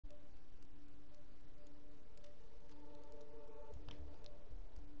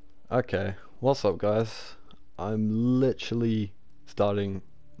Okay, what's up guys? I'm literally starting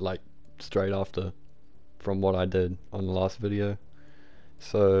like straight after from what I did on the last video.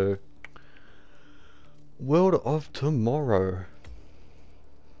 So, World of Tomorrow.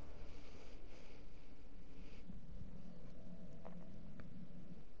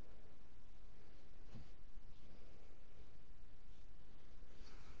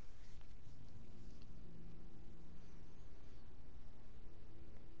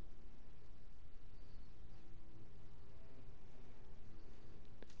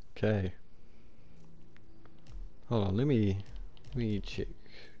 Okay. Hold on, let me check.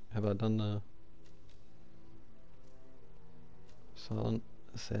 Have I done the Silent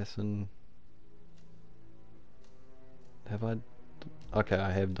Assassin? Have I? Okay, I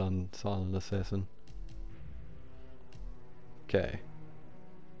have done Silent Assassin. Okay.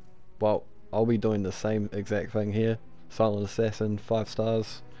 Well, I'll be doing the same exact thing here. Silent Assassin, 5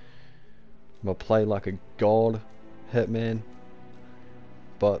 stars. I'm gonna play like a god, Hitman.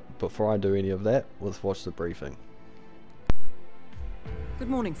 But before I do any of that, let's watch the briefing. Good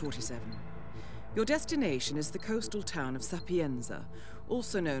morning, 47. Your destination is the coastal town of Sapienza,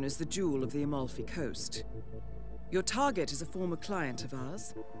 also known as the Jewel of the Amalfi Coast. Your target is a former client of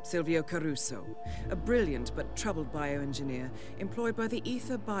ours, Silvio Caruso, a brilliant but troubled bioengineer employed by the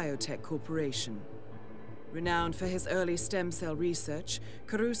Ether Biotech Corporation. Renowned for his early stem cell research,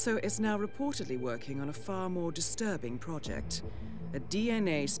 Caruso is now reportedly working on a far more disturbing project. A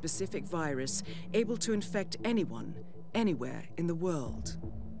DNA-specific virus able to infect anyone, anywhere in the world.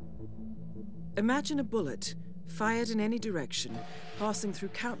 Imagine a bullet, fired in any direction, passing through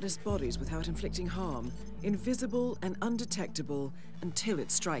countless bodies without inflicting harm, invisible and undetectable until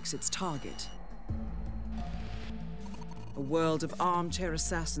it strikes its target. A world of armchair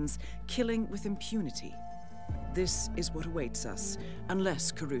assassins killing with impunity. This is what awaits us,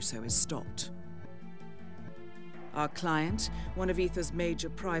 unless Caruso is stopped. Our client, one of Ether's major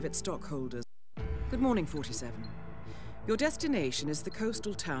private stockholders. Good morning, 47. Your destination is the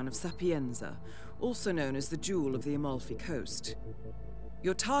coastal town of Sapienza, also known as the Jewel of the Amalfi Coast.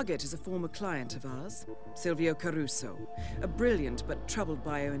 Your target is a former client of ours, Silvio Caruso, a brilliant but troubled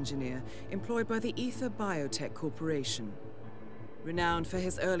bioengineer employed by the Ether Biotech Corporation. Renowned for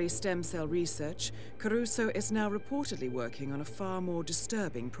his early stem cell research, Caruso is now reportedly working on a far more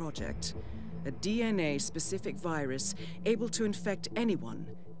disturbing project. A DNA-specific virus able to infect anyone,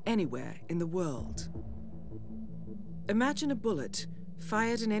 anywhere in the world. Imagine a bullet,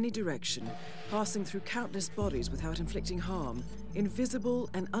 fired in any direction, passing through countless bodies without inflicting harm, invisible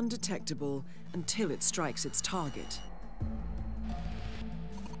and undetectable until it strikes its target.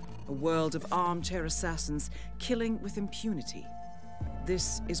 A world of armchair assassins killing with impunity.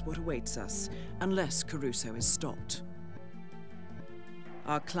 This is what awaits us, unless Caruso is stopped.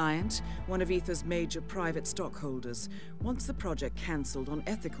 Our client, one of Ether's major private stockholders, wants the project cancelled on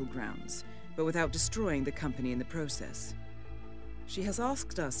ethical grounds, but without destroying the company in the process. She has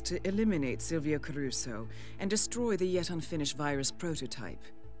asked us to eliminate Silvio Caruso and destroy the yet unfinished virus prototype.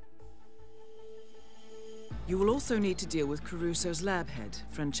 You will also need to deal with Caruso's lab head,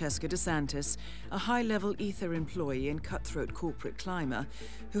 Francesca DeSantis, a high-level Ether employee and cutthroat corporate climber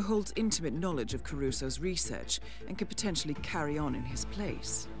who holds intimate knowledge of Caruso's research and could potentially carry on in his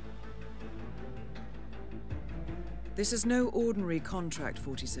place. This is no ordinary contract,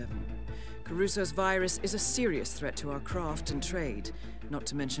 47. Caruso's virus is a serious threat to our craft and trade, not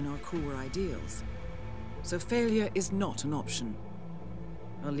to mention our core ideals. So failure is not an option.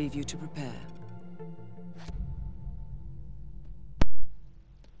 I'll leave you to prepare.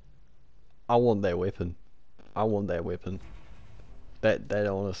 I want that weapon. I want that weapon. That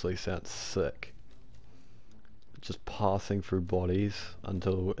honestly sounds sick. Just passing through bodies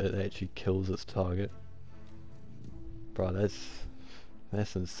until it actually kills its target. Bro,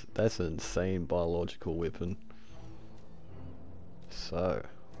 that's an insane biological weapon. So,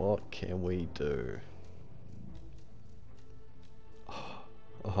 what can we do?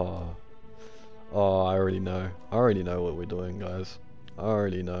 Oh, I already know. I already know what we're doing, guys. I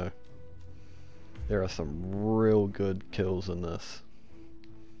already know. There are some real good kills in this.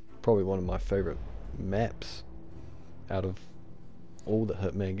 Probably one of my favorite maps out of all the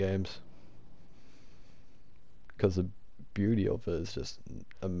Hitman games. Because the beauty of it is just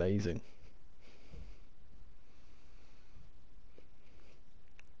amazing.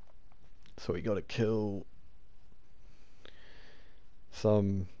 So we gotta kill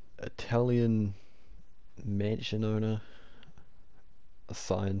some Italian mansion owner, a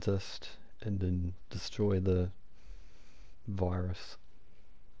scientist, and then destroy the virus.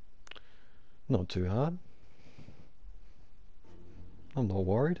 Not too hard. I'm not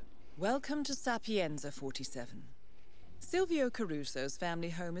worried. Welcome to Sapienza 47. Silvio Caruso's family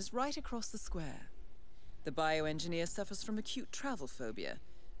home is right across the square. The bioengineer suffers from acute travel phobia,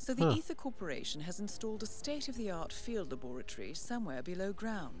 so the Ether Corporation has installed a state-of-the-art field laboratory somewhere below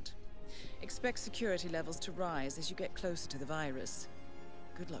ground. Expect security levels to rise as you get closer to the virus.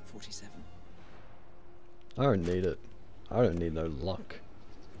 Good luck, 47. I don't need it. I don't need no luck.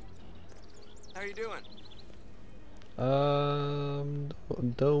 How are you doing? I'm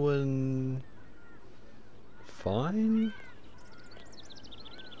doing fine.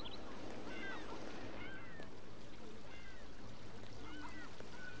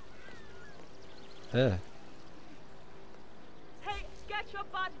 Yeah. Hey, get your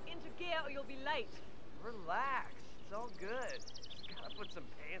butt into gear or you'll be late. Relax. It's all good. Just gotta put some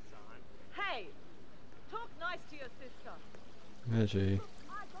pants on. Hey, talk nice to your sister. Yeah, gee.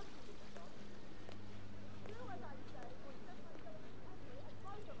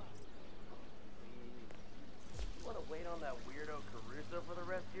 You wanna wait on that weirdo Caruso for the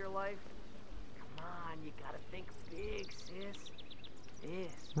rest of your life? Come on, you gotta think big, sis.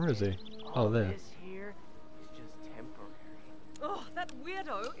 This. Where is he? All Oh, there. This here is just temporary. Oh, that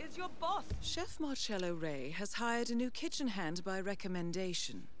weirdo is your boss. Chef Marcello Ray has hired a new kitchen hand by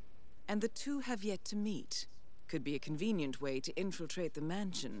recommendation, and the two have yet to meet. Could be a convenient way to infiltrate the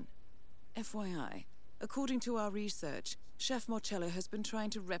mansion. FYI, according to our research, Chef Marcello has been trying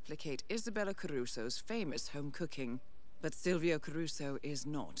to replicate Isabella Caruso's famous home cooking, but Silvio Caruso is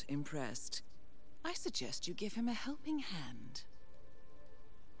not impressed. I suggest you give him a helping hand.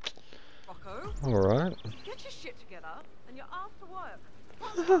 Rocco, Alright. get your shit together and you're after work.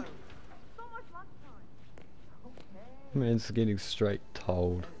 Come home. It's almost lunchtime. Man's getting straight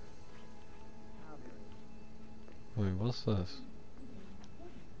told. Wait, what's this?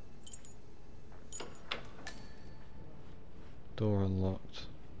 Door unlocked.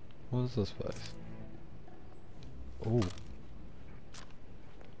 What is this place? Ooh.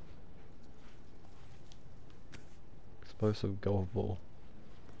 Explosive golf ball.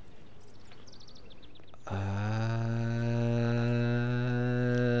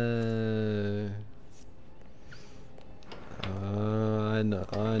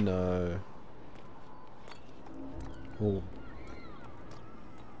 I know. Oh.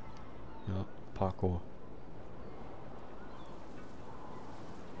 Yeah, parkour.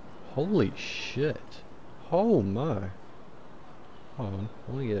 Holy shit. Oh my. Hold on.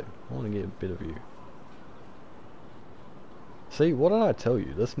 I wanna get a bit of you. See, what did I tell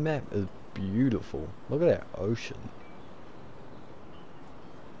you? This map is beautiful. Look at that ocean.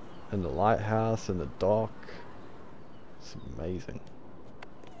 And the lighthouse and the dock. It's amazing.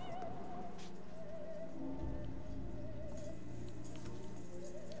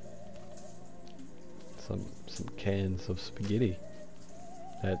 Some cans of spaghetti.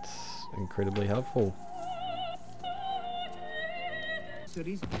 That's incredibly helpful.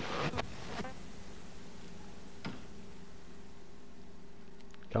 Cities.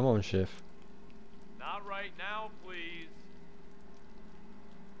 Come on, chef. Not right now, please.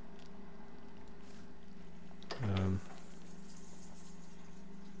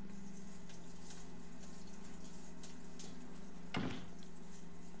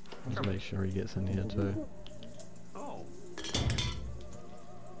 Let's make sure he gets in here too. Oh.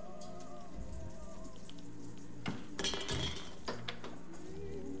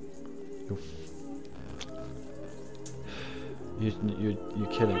 You're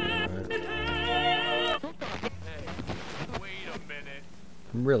kidding me, right? Hey, wait a minute.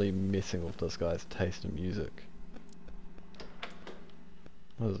 I'm really messing with this guy's taste in music.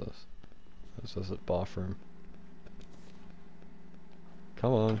 What is this? This is a bathroom.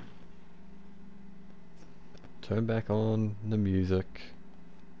 Come on. Turn back on the music.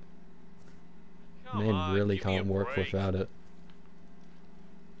 Come Man on, really give me a can't work break. without it.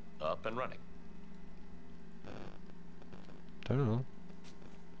 Up and running. Turn it on.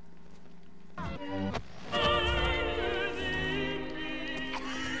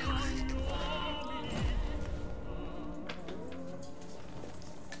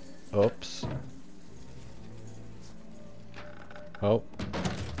 Oops. Oh.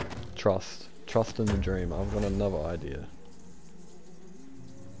 Trust. Trust in the dream. I've got another idea.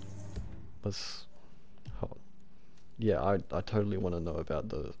 Let's... Hold on. Yeah, I totally want to know about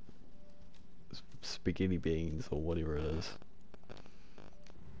the spaghetti beans or whatever it is.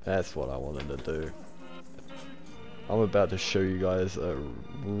 That's what I wanted to do. I'm about to show you guys a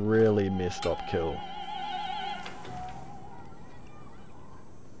really messed up kill.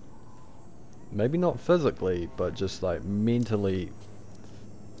 Maybe not physically, but just like mentally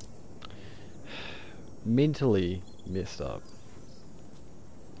messed up.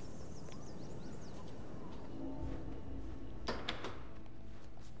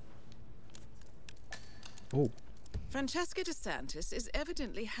 Francesca DeSantis is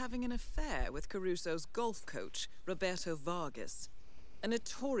evidently having an affair with Caruso's golf coach, Roberto Vargas. A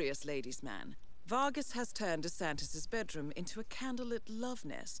notorious ladies' man, Vargas has turned DeSantis' bedroom into a candlelit love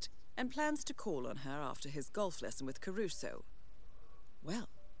nest and plans to call on her after his golf lesson with Caruso. Well,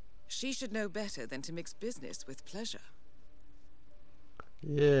 she should know better than to mix business with pleasure.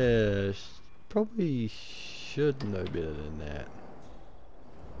 Yeah, probably should know better than that.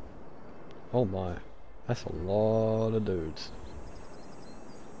 Oh my, that's a lot of dudes.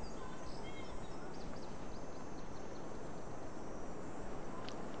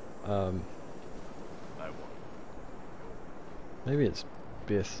 Maybe it's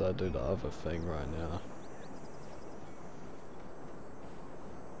best I do the other thing right now.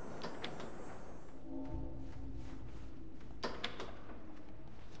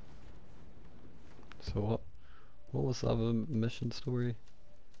 So what was the other mission story?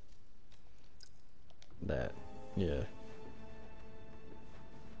 That, yeah.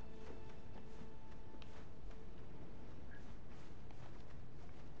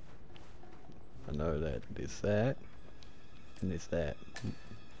 I know that there's that, and there's that.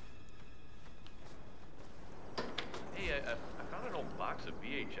 Hey, I found an old box of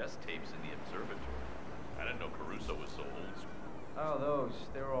VHS tapes in the observatory. I didn't know Caruso was so old school. Oh, those.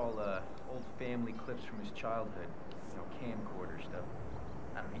 They're all, old family clips from his childhood. You know, camcorder stuff.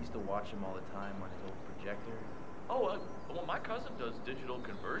 I don't know, he used to watch them all the time on his old projector. Oh, well, my cousin does digital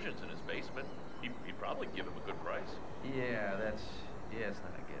conversions in his basement. He'd probably give him a good price. Yeah, it's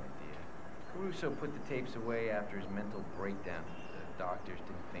not a good idea. Caruso put the tapes away after his mental breakdown. The doctors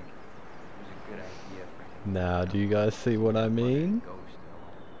didn't think it was a good idea for him. Now, do you guys see what I mean?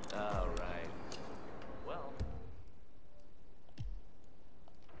 All right. Well,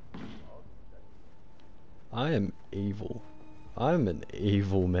 I am evil. I'm an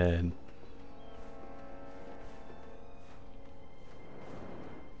evil man.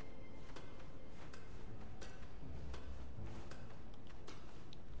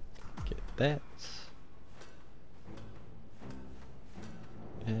 Get that.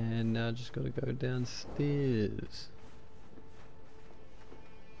 And now just gotta go downstairs.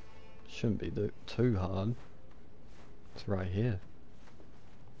 Shouldn't be too hard. It's right here.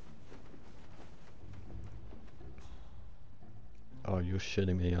 Oh, you're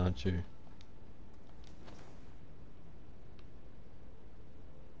shitting me, aren't you?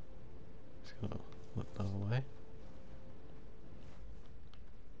 Just gonna look the other way.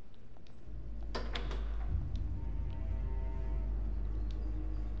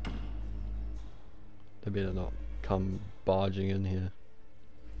 They better not come barging in here.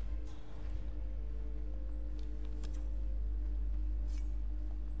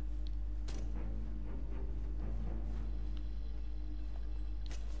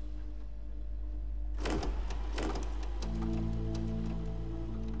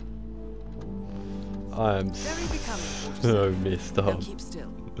 I am Very becoming, so messed Now up. keep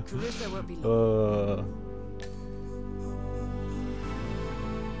still. Caruso won't be long.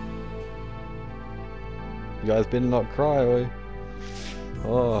 You guys better not cry, oi.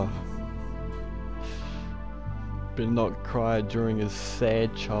 Oh. Better not cry during his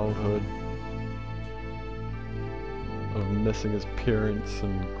sad childhood of missing his parents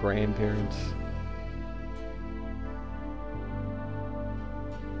and grandparents.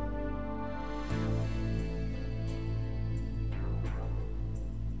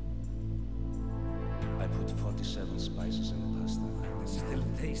 I put 47 spices in the pasta, and it still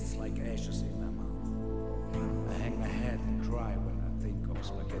tastes like ashes in my mouth. I hang my head and cry when I think of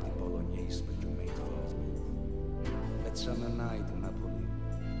spaghetti bolognese that you made for me. That summer night in Napoli,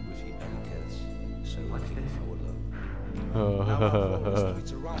 with the cats, celebrating our love. Now I walk the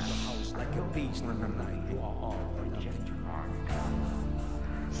streets around the house like a beast in the night. You are all but nothing.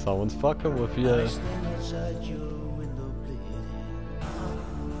 Someone's fucking with you. I stand outside your window bleeding.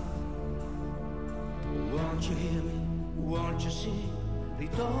 Won't you hear me? Won't you see?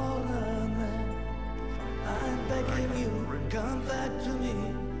 Ritorna a me. I'm begging you, come back to me.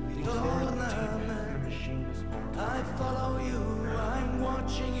 Ritorna a me. I follow you, I'm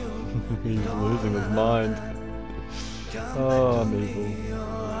watching you. He's losing his mind. Oh, I'm evil.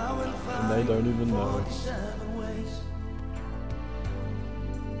 And they don't even know.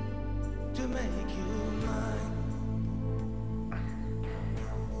 To make you mine.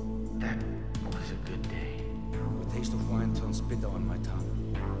 That was a good day. The taste of wine turns bitter on my tongue.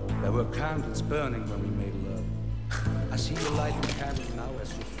 There were candles burning when we made love. I see you lighting candles now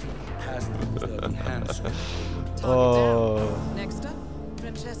as you pass the dirty hands. Target Oh. down. Next up,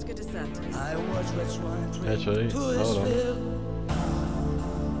 Francesca DeSantis. I watch red swine Actually, to his hold on. fill.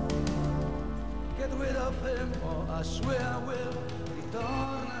 Get rid of him for I swear I will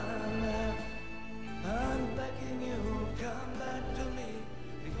ritornare. I'm begging you, come back to me,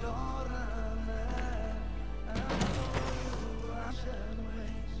 ritornare. I know you are certain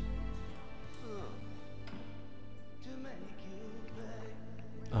ways to make you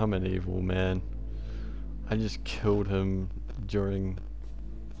pay. I'm an evil man. I just killed him during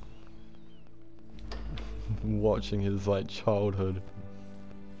watching his like childhood.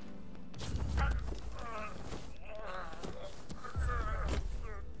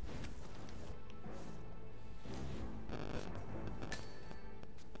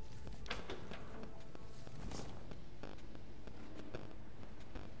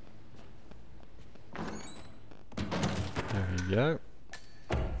 There we go.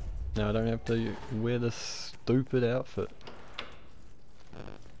 Now I don't have to wear this stupid outfit.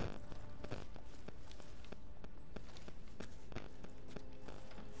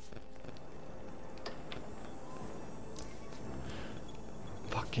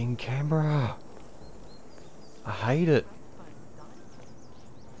 Fucking camera! I hate it.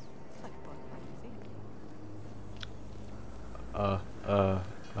 Oh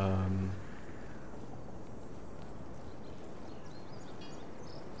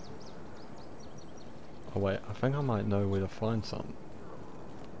wait, I think I might know where to find some.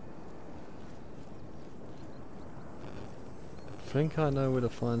 I think I know where to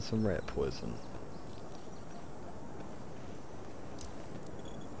find some rat poison.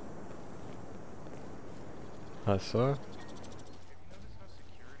 Hi, sir. Have you noticed how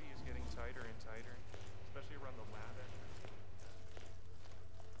security is getting tighter and tighter, especially around the lab entrance?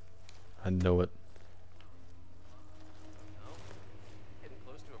 I know it. No? Getting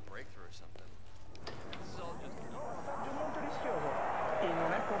close to a breakthrough or something. This is all just...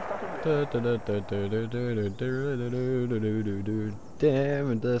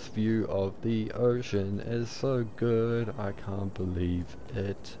 Damn, this view of the ocean is so good, I can't believe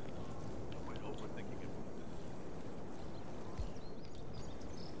it.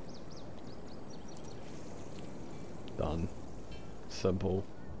 Done. Simple.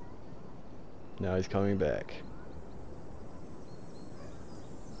 Now he's coming back.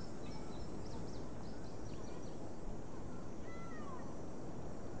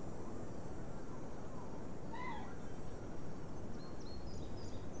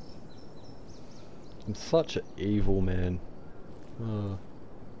 I'm such an evil man.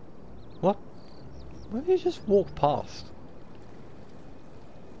 What? Why did he just walk past?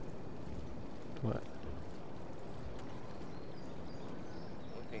 What?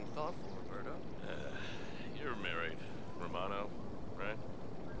 Looking thoughtful, Roberto. You're married, Romano, right?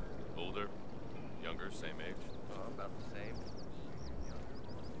 Older, younger, same age. Oh, I'm about the same.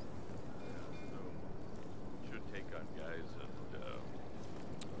 Should take on guys and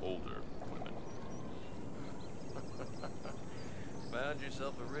older women. Found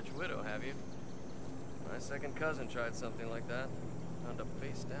yourself a rich widow, have you? My second cousin tried something like that. Wound up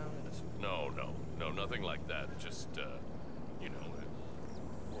face down in a... No, nothing like that. Just, you know,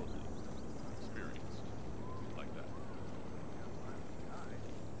 poorly experienced. Like that.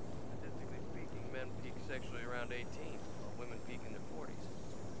 Statistically speaking, men peak sexually around 18, while women peak in their 40s.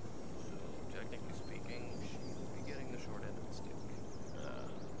 So, technically speaking, she would be getting the short end of the stick.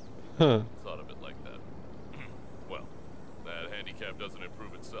 Huh. Thought of it like that. Well, that handicap doesn't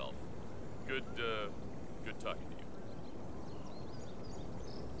improve itself. Good talking to you.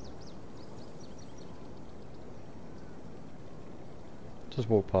 Just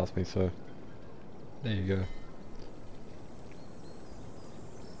walk past me, so there you go.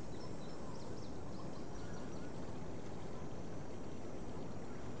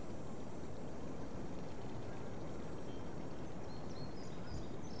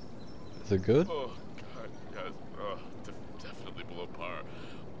 Is it good? Oh, God, guys. Definitely below par.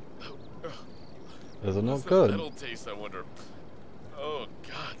 Is it not What's good? That metal taste, I wonder. Oh,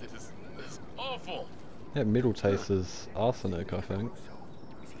 God, this is awful. That metal taste is arsenic, I think.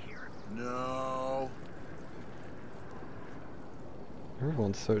 No.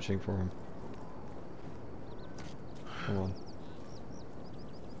 Everyone's searching for him. Come on.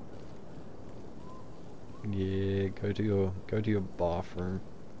 Yeah, go to your bathroom.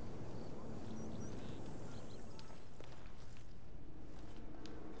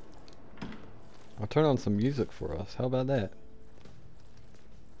 I'll turn on some music for us. How about that?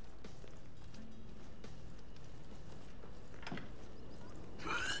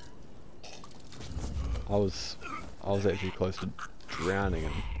 I was actually close to drowning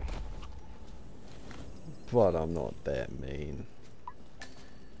him. But I'm not that mean.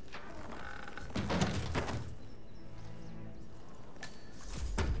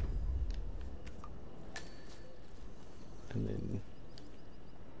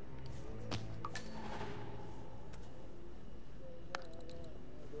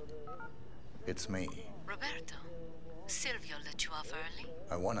 It's me. Roberto, Silvio let you off early?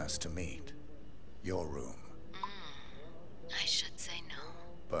 I want us to meet. Your room. I should say no.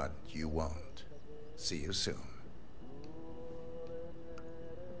 But you won't. See you soon.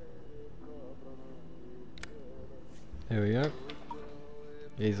 Here we go.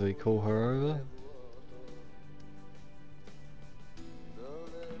 Easily call her over.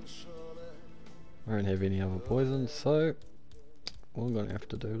 I don't have any other poison, so we're gonna have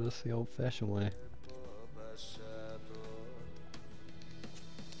to do this the old-fashioned way.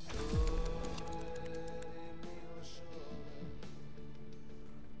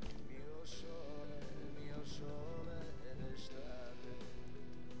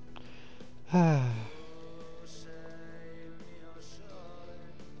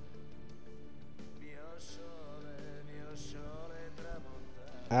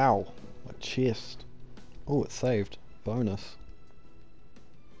 Ow, my chest. Oh, it saved. Bonus.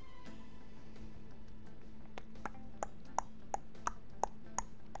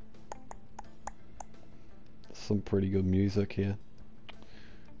 Some pretty good music here.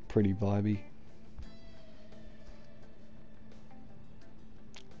 Pretty vibey.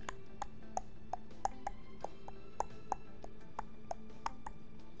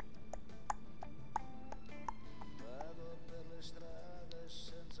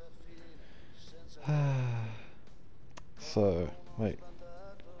 So, wait,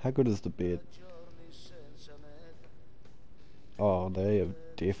 how good is the bed? Oh, they have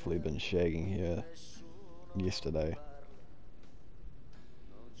definitely been shagging here yesterday.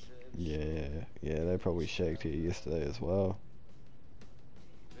 Yeah, they probably shagged here yesterday as well.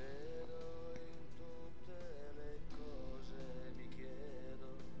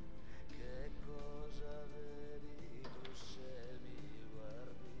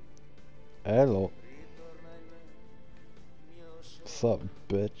 Hello. What's up,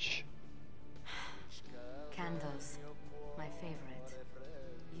 bitch? Candles, my favorite.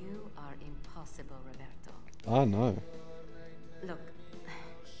 You are impossible, Roberto. I know. Look,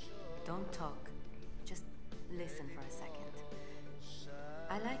 don't talk. Just listen for a second.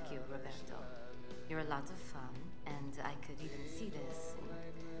 I like you, Roberto. You're a lot of fun, and I could even see this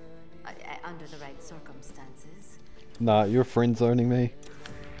under the right circumstances. Nah, you're friend zoning me.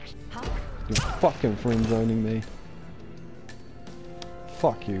 Huh? You're fucking friend zoning me.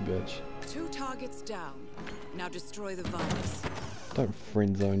 Fuck you, bitch. 2 targets down. Now destroy the virus. Don't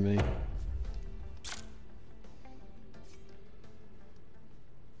friend zone me.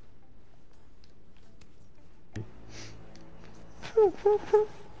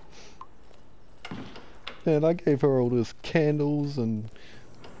 And I gave her all those candles and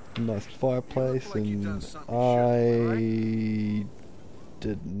a nice fireplace, and I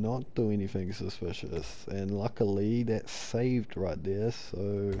did not do anything suspicious, and luckily that saved right there,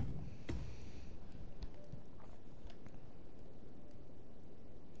 so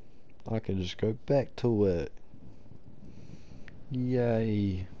I can just go back to it.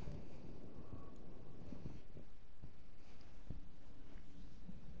 Yay.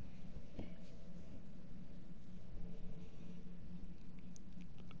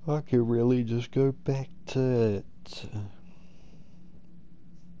 I could really just go back to it.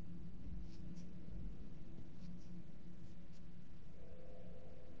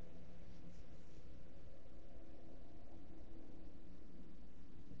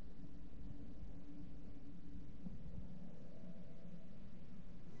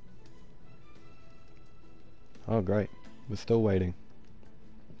 Oh great, we're still waiting.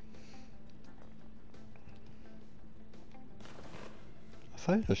 I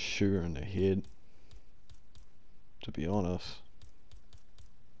say just shoot her in the head, to be honest.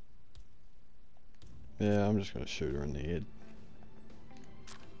 Yeah, I'm just gonna shoot her in the head.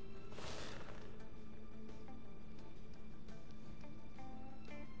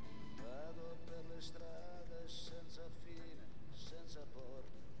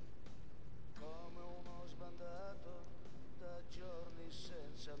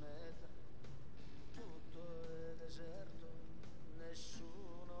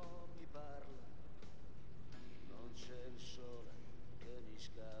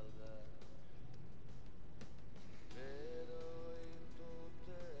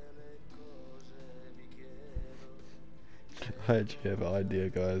 I actually have an idea,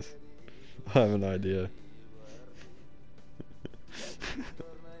 guys. I have an idea.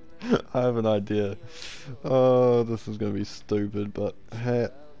 I have an idea. Oh, this is gonna be stupid, but hey,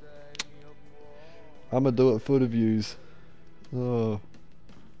 I'm gonna do it for the views. Oh.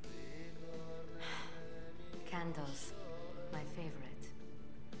 Candles, my favorite.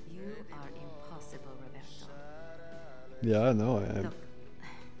 You are impossible, Roberto. Yeah, I know I am. Look,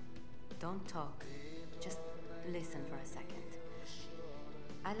 Don't talk. Just listen for a second.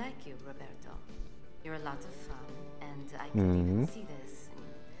 I like you, Roberto. You're a lot of fun, and I can even see this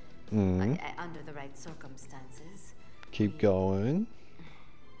under the right circumstances. Keep going.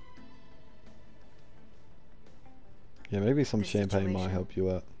 Yeah, maybe some The champagne might situation, help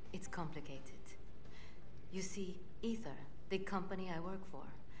you out. It's complicated. You see, Ether, the company I work for,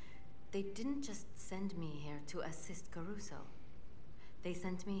 they didn't just send me here to assist Caruso. They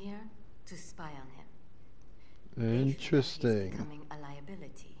sent me here to spy on him. Interesting. They feel he's becoming a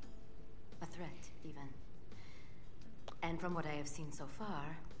liability, a threat even. And from what I have seen so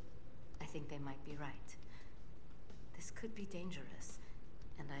far, I think they might be right. This could be dangerous,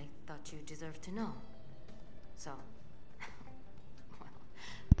 and I thought you deserved to know. So, well,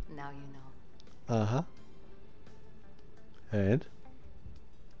 now you know. Uh-huh. And?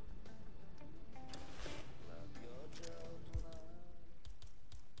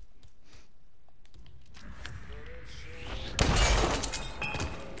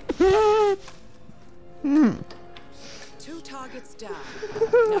 Two targets down.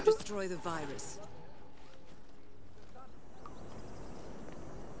 Now destroy the virus.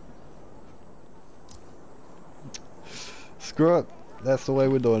 Screw it. That's the way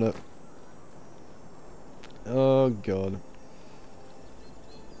we're doing it. Oh god.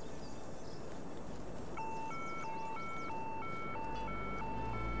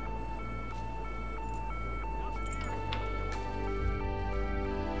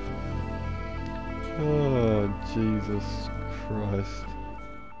 Oh, Jesus Christ.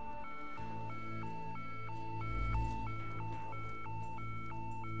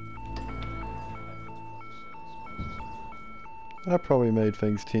 That probably made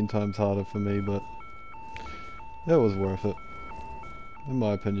things 10 times harder for me, but it was worth it. In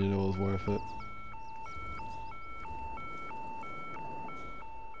my opinion, it was worth it.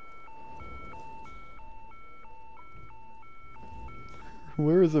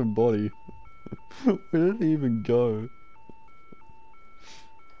 Where is her body? Where did it even go?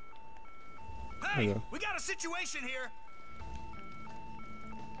 Hey, we got a situation here.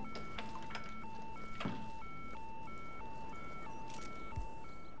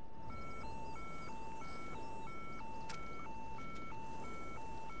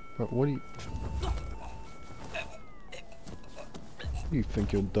 But what do you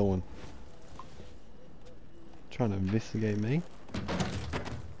think you're doing? Trying to investigate me?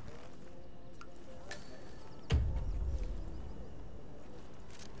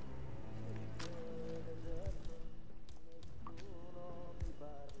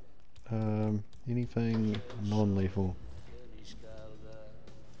 Anything non-lethal?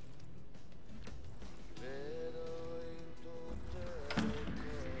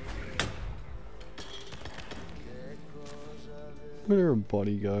 Where did her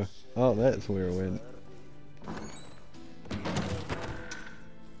body go? Oh, that's where it went.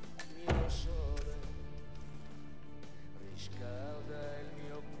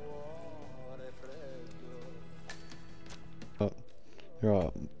 Oh,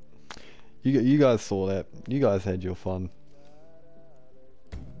 right. You guys saw that. You guys had your fun.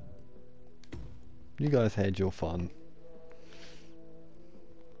 You guys had your fun.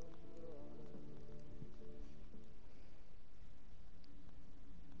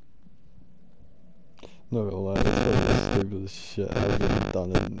 No, like, it's like the stupidest shit I've ever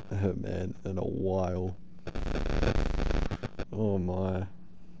done in Hitman in a while. Oh my.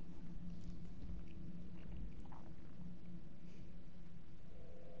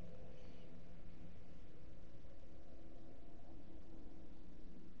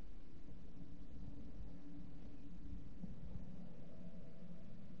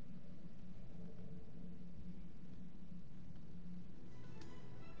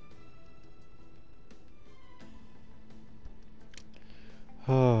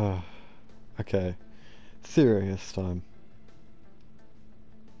 Okay. Serious time.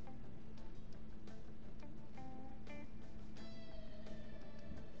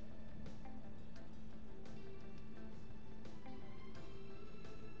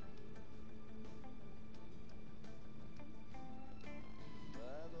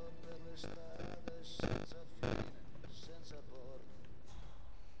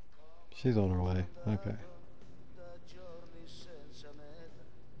 She's on her way. Okay.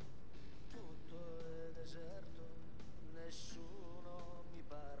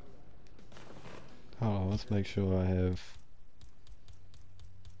 Hold on, let's make sure I have...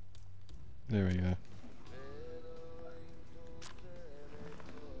 There we go.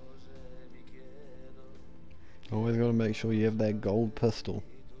 Always gotta make sure you have that gold pistol.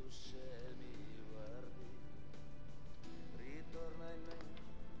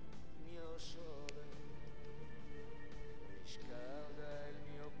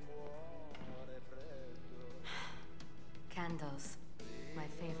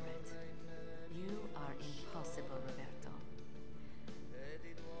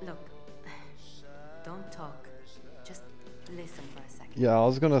 Yeah, I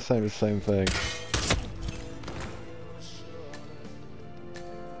was gonna say the same thing.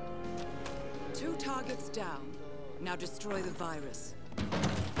 Two targets down. Now destroy the virus.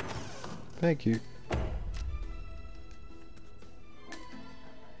 Thank you.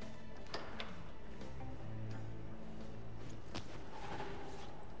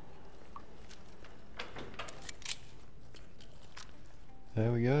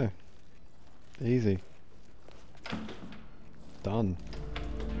 There we go. Easy. Done.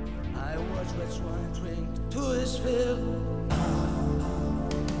 I watch red swine drink to his fill.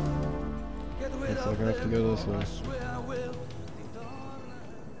 Looks like I have to go this way.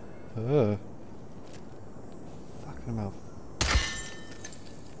 Fucking mouth.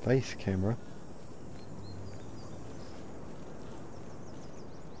 Face camera.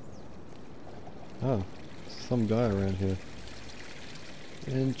 Oh, some guy around here.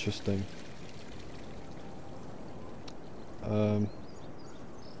 Interesting.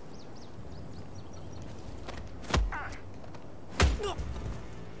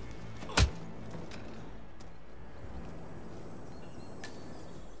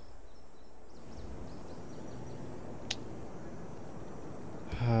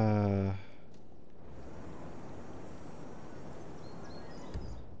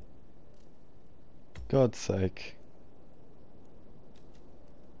 God's sake.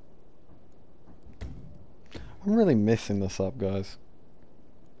 I'm really messing this up, guys.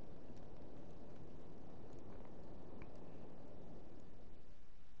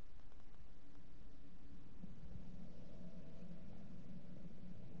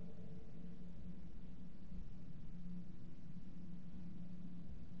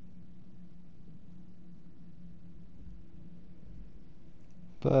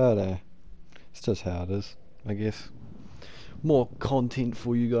 But, it's just how it is, I guess. More content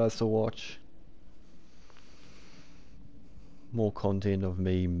for you guys to watch. More content of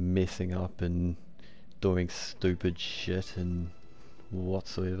me messing up and doing stupid shit and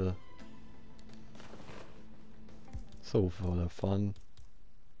whatsoever. It's all for the fun.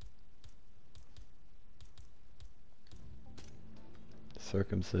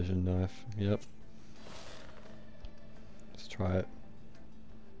 Circumcision knife, yep. Let's try it.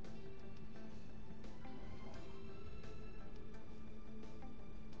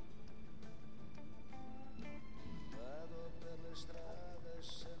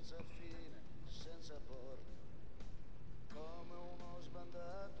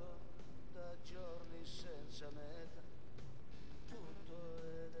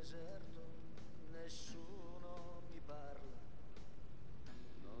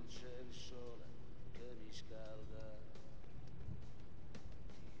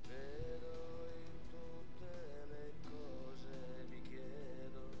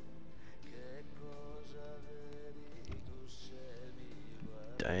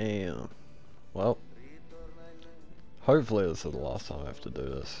 Damn. Well, hopefully this is the last time I have to do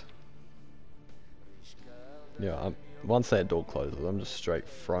this. Yeah, once that door closes, I'm just straight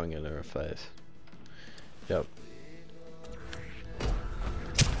throwing it in her face. Yep.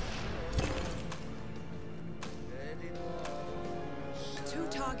 Two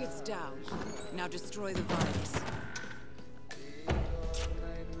targets down. Now destroy the virus.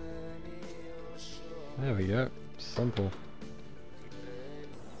 There we go. Simple.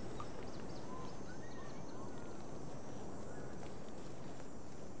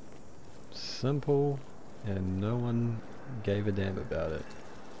 Simple, and no one gave a damn about it.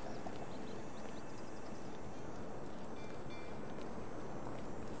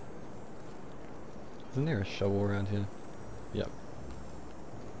 Isn't there a shovel around here? Yep.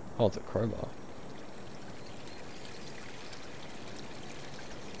 Oh, it's a crowbar.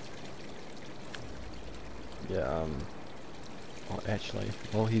 Yeah, oh, actually,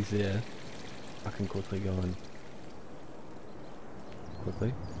 while he's there, I can quickly go in.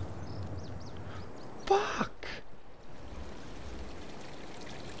 Quickly. Fuck!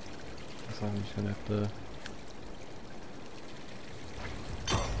 So I'm just gonna have to...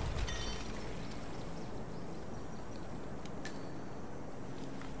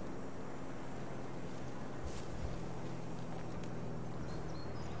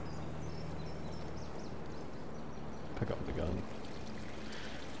 pick up the gun.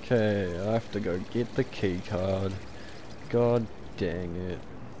 Okay, I have to go get the key card. God dang it.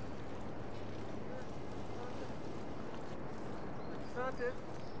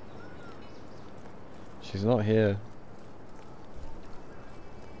 She's not here.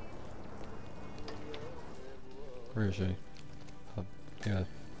 Where is she? Yeah.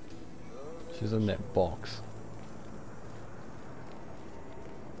 She's in that box.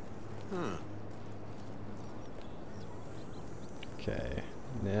 Okay,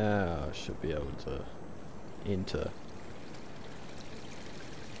 now I should be able to enter.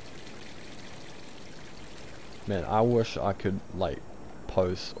 Man, I wish I could like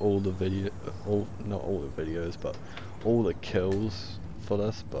post all the not all the videos, but all the kills for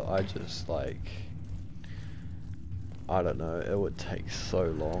this, but I just like, I don't know, it would take so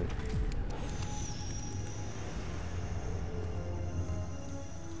long.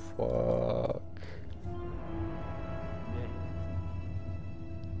 Fuck.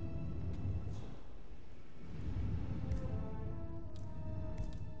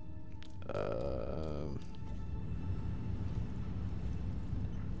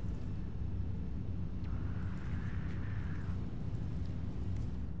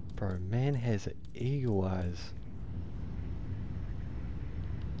 Bro, man has eagle eyes.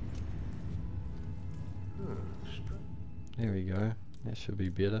 There we go. That should be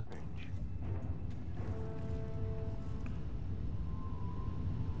better.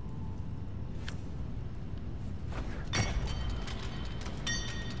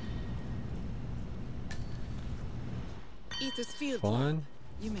 Ether's field Fine. lab.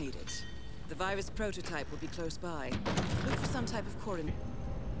 You made it. The virus prototype will be close by. Look for some type of quarantine.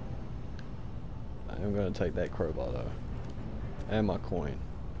 I'm gonna take that crowbar though. And my coin.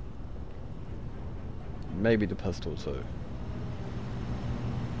 Maybe the pistol too.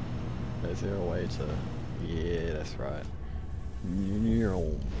 Is there a way to... Yeah, that's right.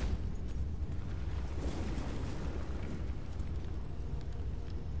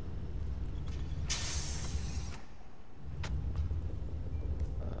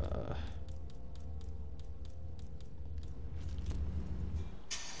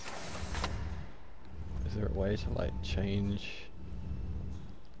 Is there a way to like change?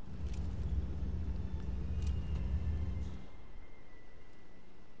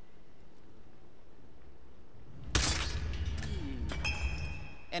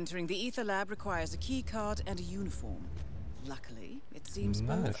 Entering the Ether lab requires a key card and a uniform. Luckily, it seems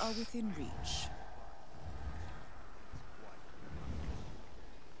Nice. both are within reach.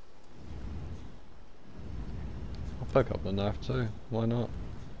 I'll pick up the knife too. Why not?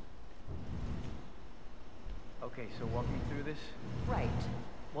 Okay, so walk me through this. Right.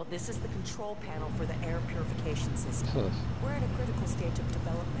 Well, this is the control panel for the air purification system. What's this? We're at a critical stage of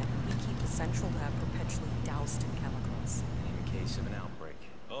development. We keep the central lab perpetually doused in chemicals. In case of an outbreak.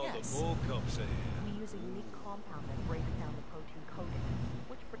 Oh, Yes. the bull cops are here. We use a unique compound that breaks down the protein coding,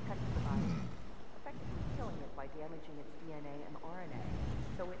 which protects the virus, effectively killing it by damaging its DNA and RNA,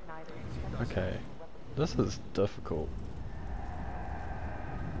 so it neither extends Okay. This is difficult.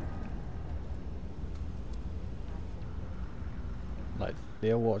 Like,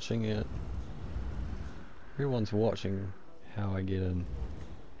 they're watching it. Everyone's watching how I get in.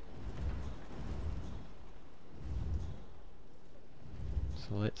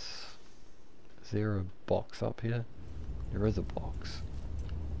 So let's... Is there a box up here? There is a box.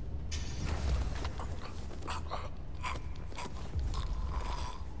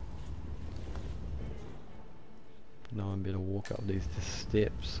 No one better walk up these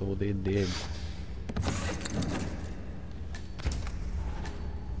steps or they're dead.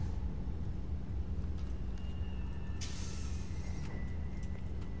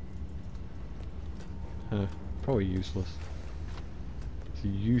 Huh, probably useless. It's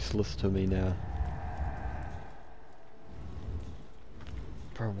useless to me now.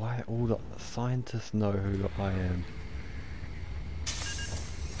 Bro, why all the scientists know who I am?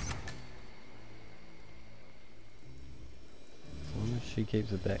 As long as she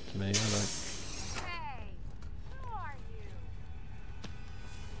keeps it back to me, I don't... Hey, who are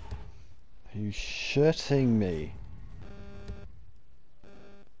you? Are you shitting me?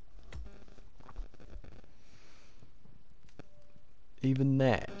 Even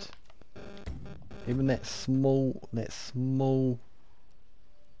that small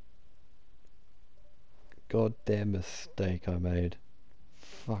goddamn mistake I made.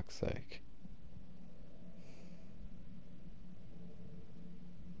 Fuck's sake.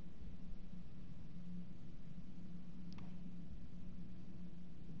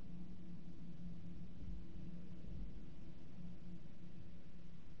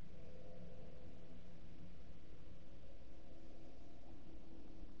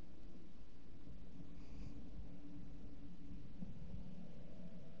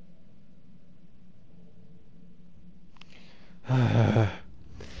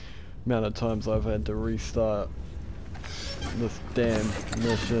 Amount of times I've had to restart this damn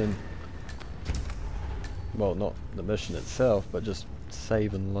mission. Well, not the mission itself, but just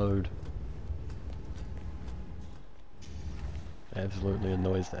save and load. Absolutely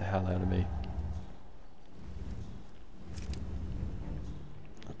annoys the hell out of me.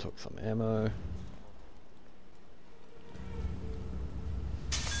 took some ammo.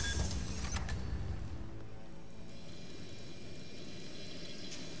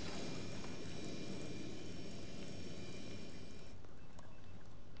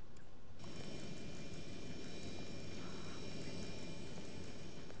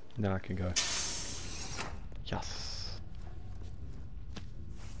 Now I can go. Yes.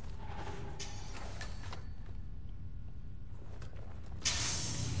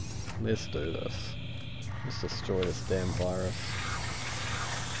 Let's do this. Let's destroy this damn virus.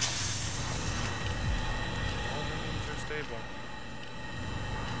 All rooms are stable.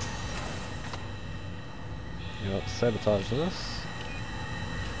 Yep, sabotage this.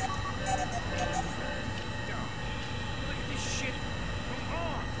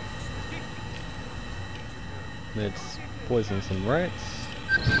 Let's poison some rats.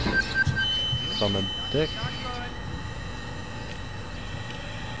 Some a dick.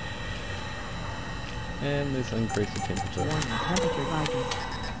 And let's increase the temperature.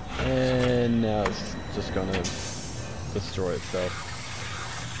 And now it's just gonna destroy itself.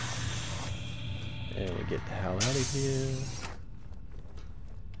 And we get the hell out of here.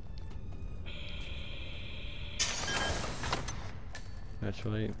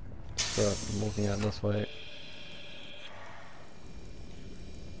 Actually, start walking out this way.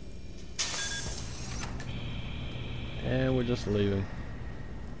 And we're just leaving.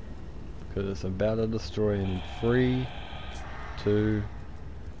 Because it's about to destroy in 3, 2,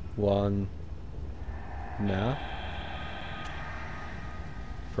 1. Now.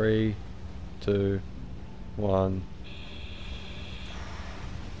 3, 2, 1.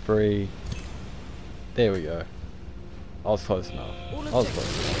 3. There we go. I was close enough. I was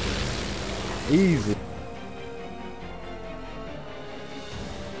close enough. Easy.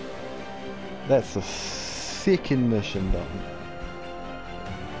 That's the second mission done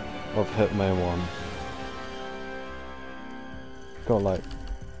of Hitman 1. Got like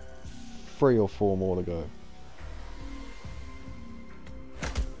 3 or 4 more to go.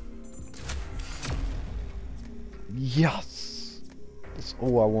 Yes! That's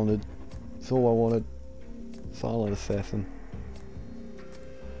all I wanted. That's all I wanted. Silent Assassin.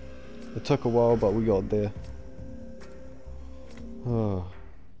 It took a while, but we got there. Oh.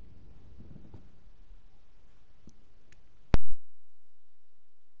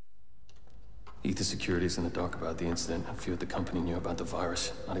 Ether Security's in the dark about the incident. A few at the company knew about the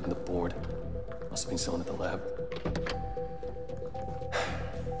virus. Not even the board. Must have been someone at the lab.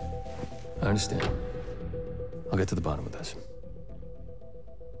 I understand. I'll get to the bottom of this.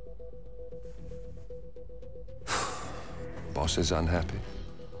 Boss is unhappy.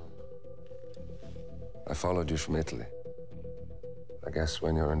 I followed you from Italy. I guess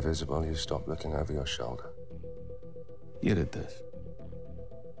when you're invisible, you stop looking over your shoulder. You did this.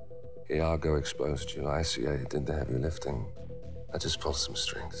 Iago exposed you. ICA did the heavy lifting. I just pulled some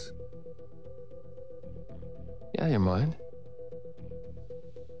strings. Yeah, you're mine.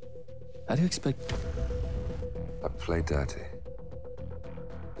 How do you expect... I play dirty.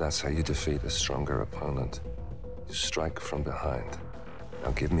 That's how you defeat a stronger opponent. You strike from behind.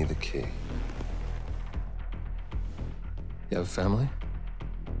 Now give me the key. You have a family?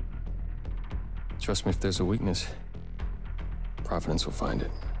 Trust me, if there's a weakness, Providence will find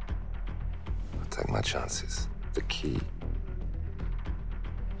it. I'll take my chances. The key.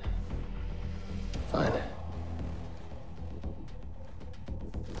 Fine.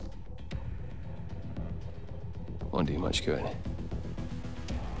 Won't do you much good.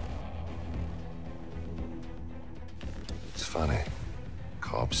 It's funny.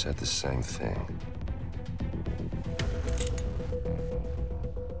 Cobb said the same thing.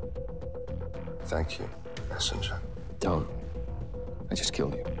 Thank you, messenger. Don't. I just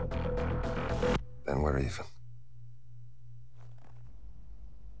killed you. Then we're even.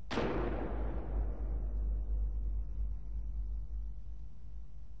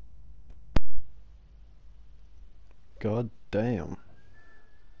 God damn.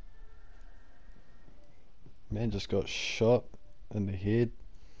 Man just got shot in the head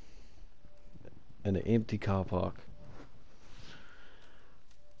in an empty car park.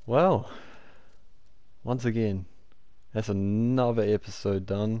 Well, once again, that's another episode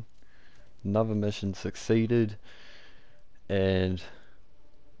done. Another mission succeeded. And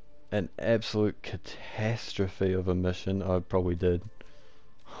an absolute catastrophe of a mission I probably did.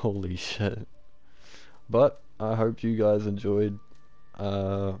 Holy shit. But I hope you guys enjoyed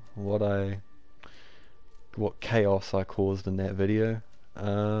what chaos I caused in that video.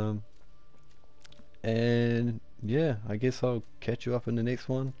 And yeah, I guess I'll catch you up in the next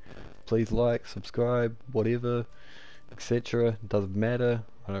one. Please like, subscribe, whatever, etc. Doesn't matter.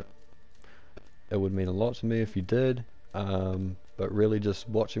 It would mean a lot to me if you did, but really just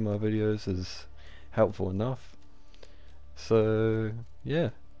watching my videos is helpful enough. So yeah,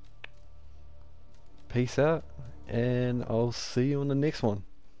 peace out, and I'll see you on the next one.